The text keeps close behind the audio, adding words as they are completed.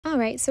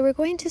right, so we're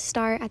going to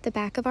start at the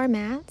back of our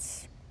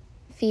mats.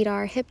 Feet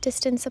are hip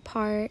distance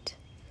apart,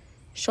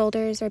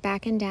 shoulders are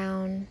back and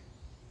down.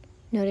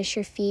 Notice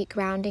your feet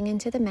grounding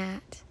into the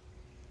mat.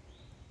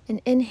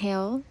 And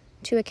inhale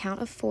to a count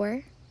of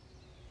 4.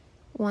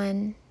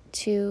 1,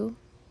 2,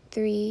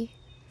 3,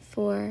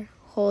 4.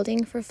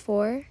 Holding for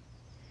 4.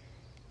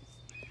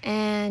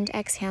 And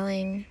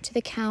exhaling to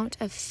the count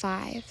of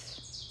 5.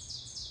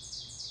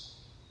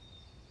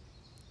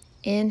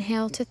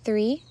 Inhale to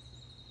 3.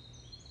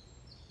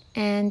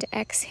 And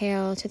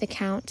exhale to the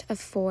count of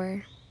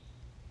 4.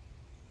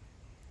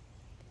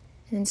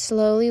 And then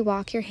slowly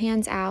walk your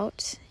hands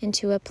out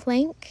into a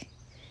plank.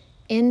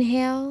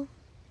 Inhale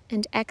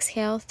and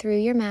exhale through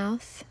your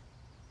mouth.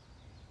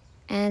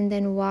 And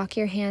then walk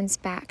your hands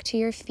back to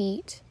your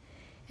feet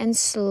and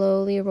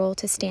slowly roll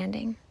to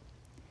standing.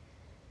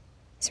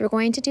 So we're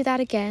going to do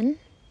that again.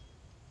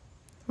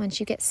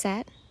 Once you get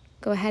set,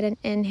 go ahead and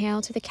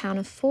inhale to the count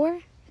of 4.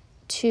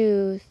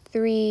 2,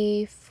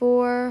 3,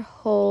 4.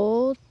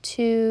 Hold.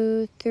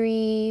 2,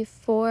 3,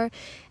 4.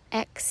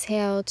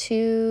 Exhale.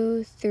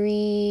 2,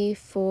 3,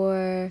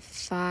 4,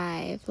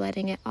 5.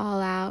 Letting it all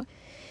out.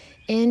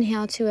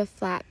 Inhale to a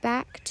flat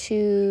back.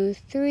 2,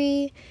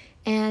 3.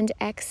 And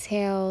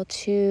exhale.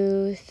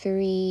 2,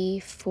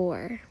 3,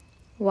 4.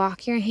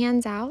 Walk your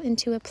hands out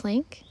into a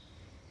plank.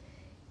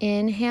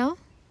 Inhale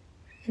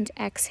and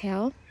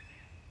exhale.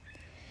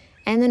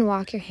 And then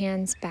walk your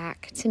hands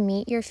back to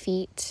meet your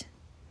feet.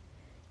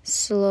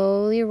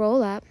 Slowly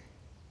roll up.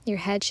 Your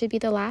head should be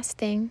the last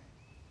thing.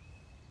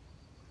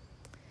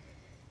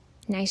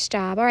 Nice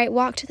job. All right,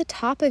 walk to the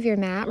top of your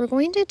mat. We're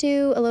going to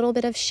do a little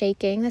bit of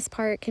shaking. This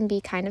part can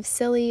be kind of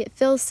silly. It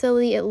feels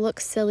silly, it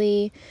looks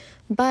silly,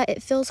 but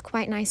it feels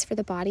quite nice for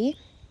the body.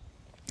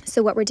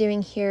 So what we're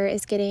doing here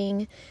is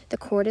getting the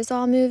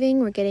cortisol moving.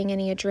 We're getting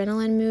any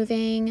adrenaline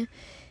moving.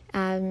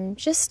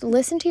 Just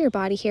listen to your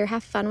body here.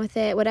 Have fun with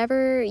it.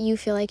 Whatever you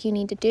feel like you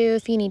need to do.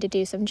 If you need to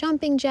do some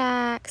jumping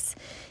jacks,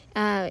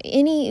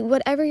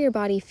 whatever your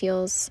body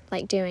feels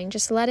like doing,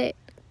 just let it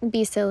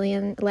be silly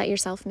and let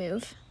yourself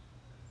move.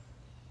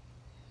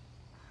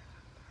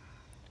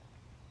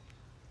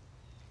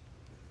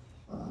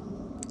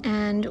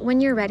 And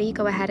when you're ready,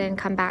 go ahead and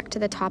come back to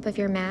the top of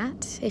your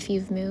mat if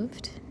you've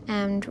moved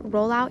and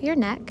roll out your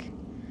neck.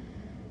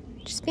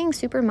 Just being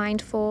super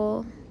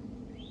mindful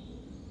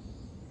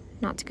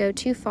not to go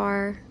too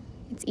far.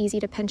 It's easy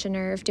to pinch a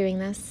nerve doing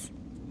this.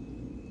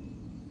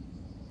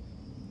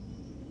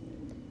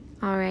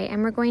 All right,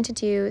 and we're going to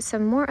do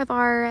some more of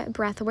our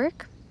breath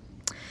work.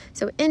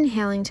 So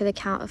inhaling to the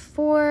count of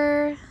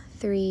 4,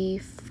 3,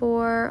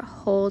 4,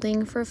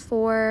 holding for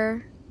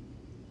 4,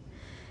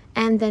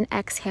 and then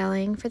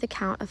exhaling for the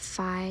count of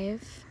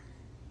 5.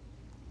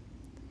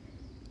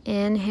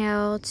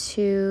 Inhale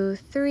 2,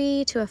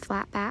 3 to a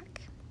flat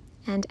back,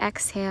 and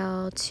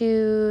exhale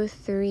 2,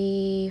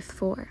 3,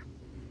 4.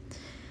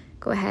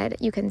 Go ahead,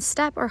 you can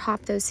step or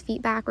hop those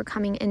feet back. We're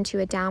coming into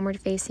a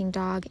downward facing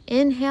dog,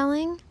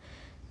 inhaling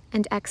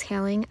and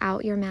exhaling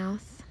out your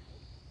mouth.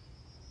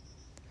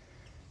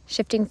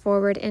 Shifting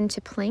forward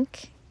into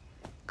plank,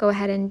 go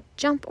ahead and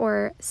jump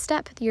or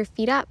step your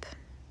feet up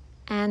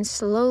and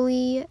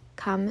slowly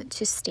come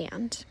to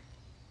stand.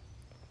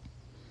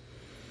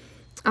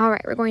 All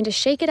right, we're going to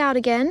shake it out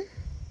again.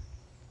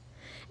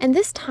 And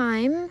this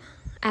time,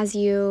 as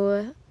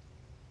you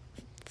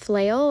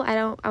flail,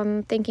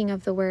 I'm thinking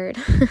of the word.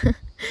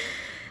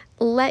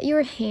 Let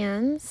your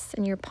hands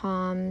and your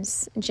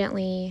palms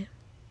gently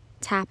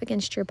tap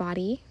against your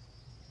body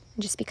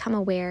and just become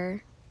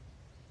aware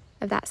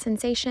of that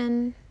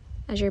sensation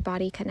as your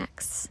body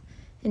connects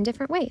in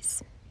different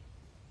ways.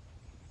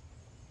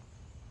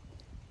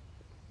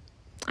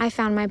 I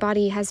found my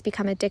body has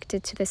become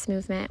addicted to this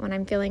movement. When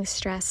I'm feeling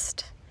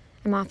stressed,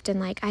 I'm often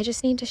like, I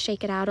just need to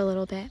shake it out a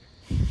little bit.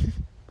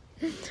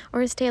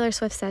 Or as Taylor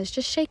Swift says,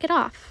 just shake it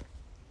off.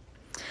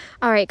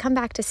 All right, come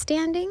back to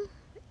standing.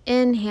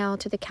 Inhale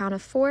to the count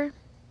of 4.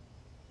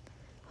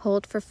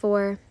 Hold for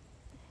 4.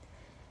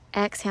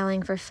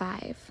 Exhaling for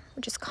 5.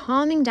 We're just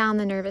calming down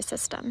the nervous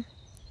system.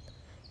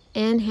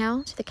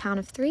 Inhale to the count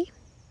of 3.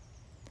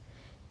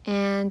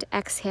 And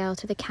exhale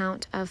to the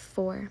count of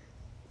 4.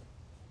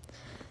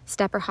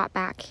 Step or hop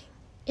back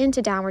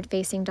into downward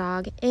facing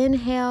dog.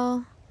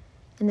 Inhale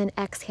and then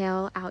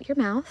exhale out your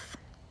mouth.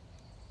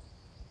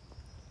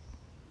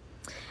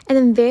 And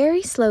then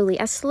very slowly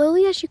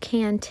as you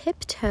can,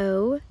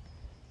 tiptoe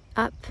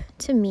up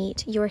to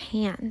meet your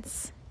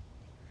hands.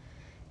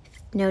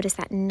 Notice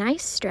that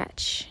nice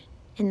stretch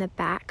in the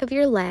back of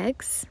your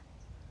legs.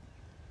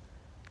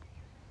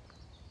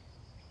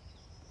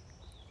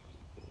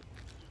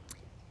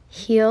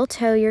 Heel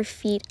toe your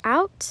feet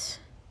out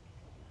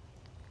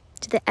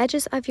to the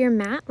edges of your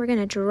mat. We're going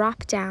to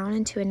drop down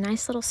into a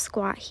nice little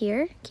squat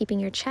here, keeping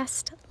your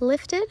chest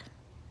lifted.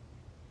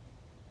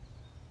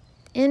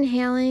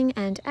 Inhaling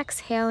and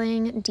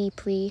exhaling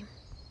deeply.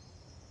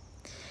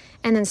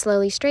 And then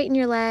slowly straighten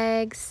your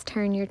legs,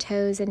 turn your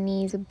toes and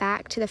knees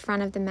back to the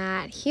front of the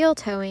mat, heel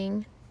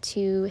toeing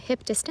to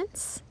hip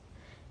distance,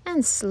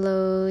 and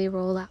slowly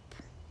roll up.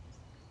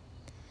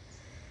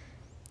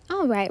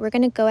 All right, we're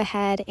going to go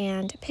ahead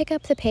and pick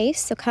up the pace.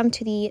 So come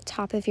to the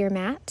top of your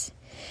mat.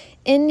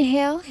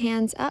 Inhale,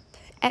 hands up.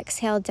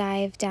 Exhale,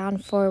 dive down,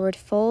 forward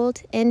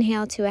fold.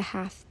 Inhale to a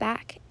half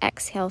back.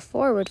 Exhale,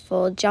 forward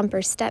fold. Jump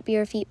or step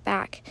your feet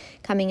back,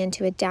 coming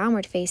into a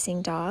downward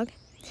facing dog.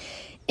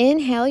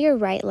 Inhale your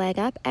right leg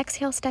up.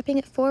 Exhale, stepping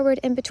it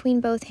forward in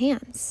between both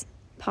hands.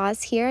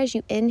 Pause here as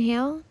you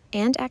inhale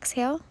and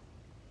exhale.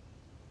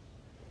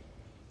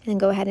 And then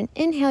go ahead and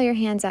inhale your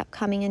hands up,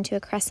 coming into a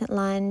crescent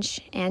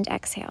lunge, and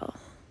exhale.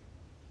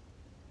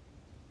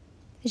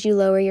 As you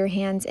lower your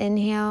hands,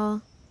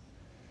 inhale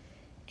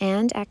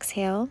and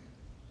exhale.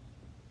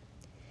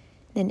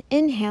 Then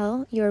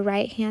inhale your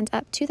right hand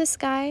up to the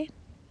sky.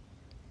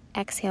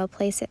 Exhale,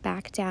 place it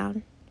back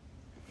down.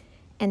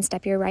 And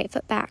step your right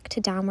foot back to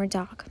downward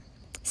dog.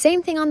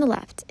 Same thing on the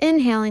left.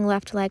 Inhaling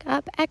left leg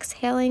up,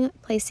 exhaling,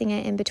 placing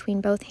it in between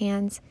both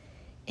hands.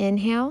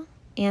 Inhale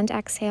and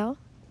exhale.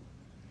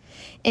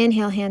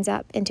 Inhale, hands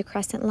up into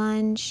crescent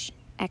lunge.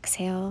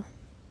 Exhale.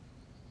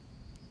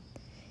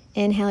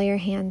 Inhale your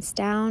hands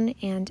down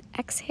and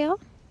exhale.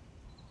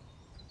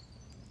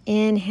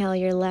 Inhale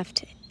your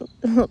left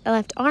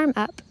arm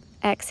up.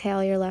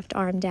 Exhale your left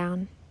arm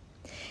down.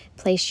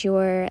 Place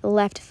your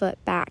left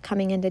foot back,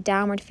 coming into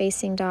downward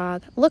facing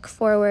dog. Look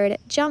forward,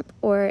 jump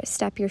or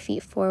step your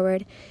feet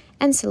forward,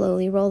 and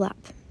slowly roll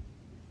up.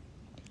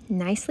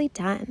 Nicely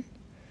done.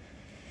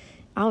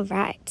 All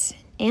right,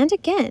 and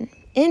again,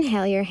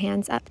 inhale your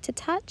hands up to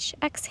touch.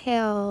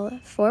 Exhale,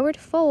 forward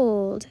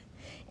fold.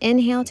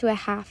 Inhale to a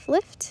half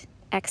lift.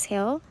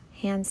 Exhale,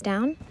 hands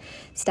down.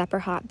 Step or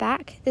hop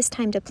back, this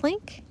time to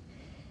plank.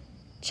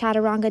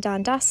 Chaturanga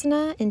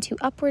Dandasana into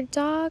upward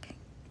dog.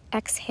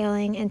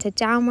 Exhaling into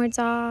downward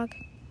dog.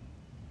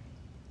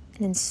 And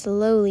then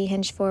slowly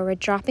hinge forward,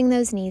 dropping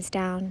those knees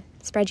down.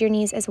 Spread your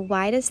knees as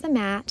wide as the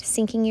mat,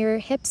 sinking your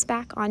hips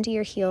back onto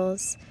your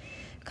heels,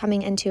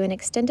 coming into an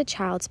extended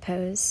child's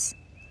pose.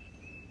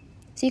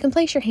 So you can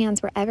place your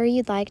hands wherever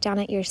you'd like down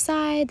at your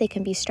side. They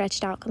can be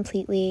stretched out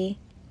completely.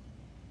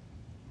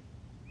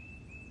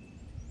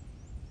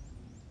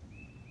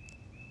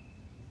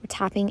 We're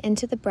tapping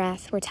into the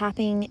breath. We're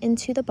tapping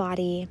into the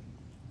body.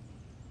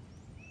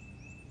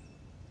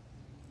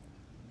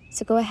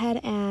 So go ahead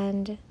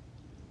and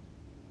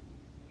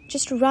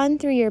just run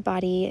through your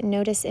body.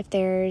 Notice if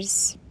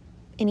there's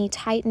any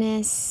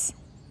tightness.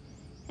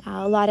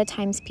 A lot of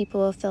times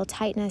people will feel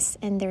tightness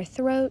in their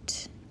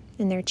throat,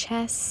 in their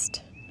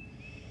chest,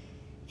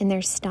 in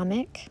their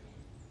stomach.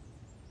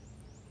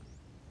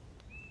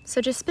 So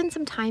just spend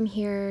some time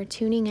here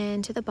tuning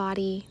in to the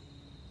body.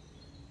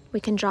 We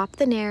can drop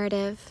the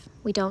narrative.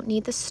 We don't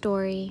need the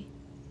story.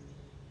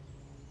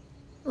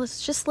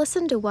 Let's just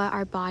listen to what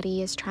our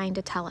body is trying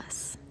to tell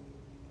us.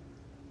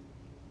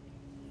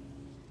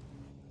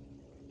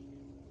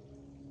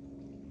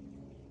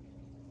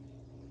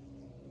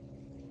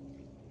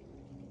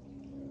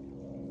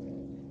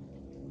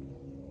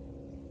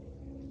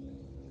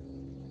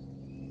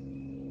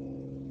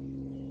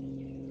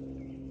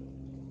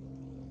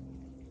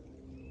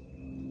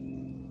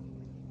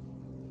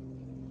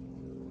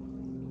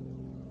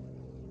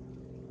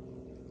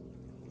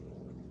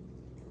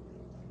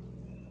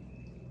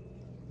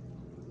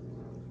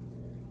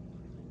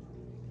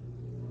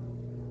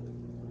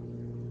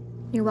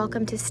 You're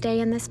welcome to stay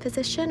in this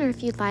position, or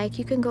if you'd like,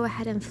 you can go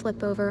ahead and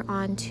flip over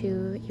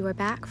onto your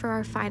back for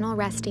our final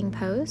resting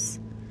pose.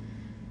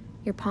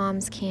 Your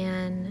palms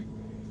can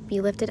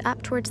be lifted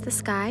up towards the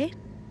sky,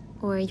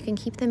 or you can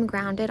keep them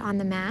grounded on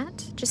the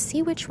mat. Just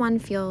see which one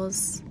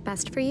feels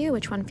best for you,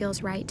 which one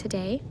feels right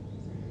today.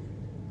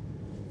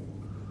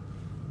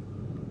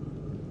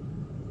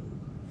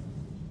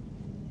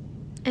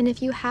 And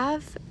if you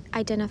have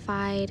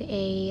identified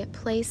a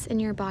place in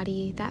your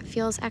body that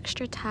feels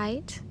extra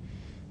tight,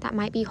 that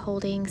might be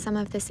holding some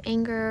of this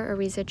anger or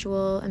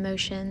residual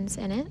emotions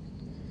in it,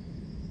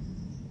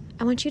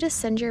 I want you to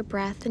send your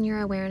breath and your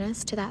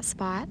awareness to that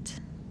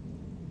spot.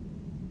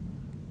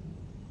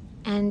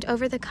 And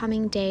over the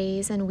coming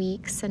days and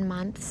weeks and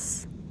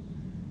months,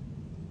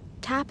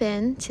 tap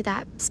into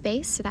that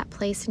space, to that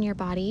place in your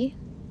body,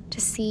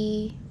 to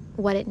see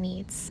what it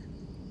needs.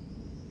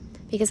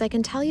 Because I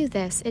can tell you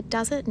this, it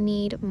doesn't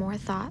need more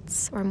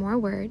thoughts or more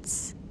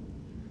words.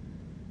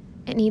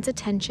 It needs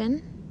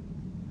attention.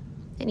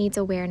 It needs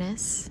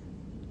awareness.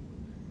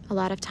 A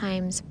lot of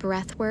times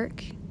breath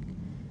work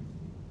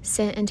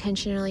sent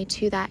intentionally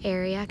to that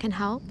area can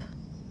help.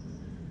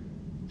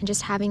 And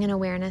just having an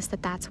awareness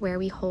that that's where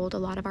we hold a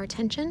lot of our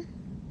tension.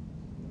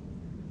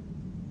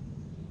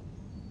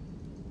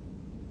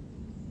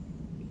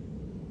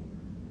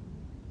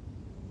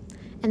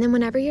 And then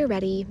whenever you're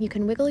ready, you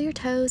can wiggle your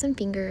toes and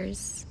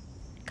fingers,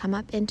 come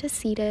up into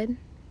seated.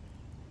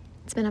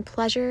 It's been a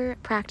pleasure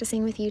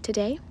practicing with you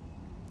today.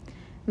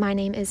 My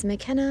name is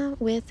McKenna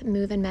with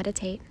Move and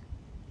Meditate.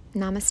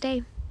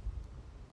 Namaste.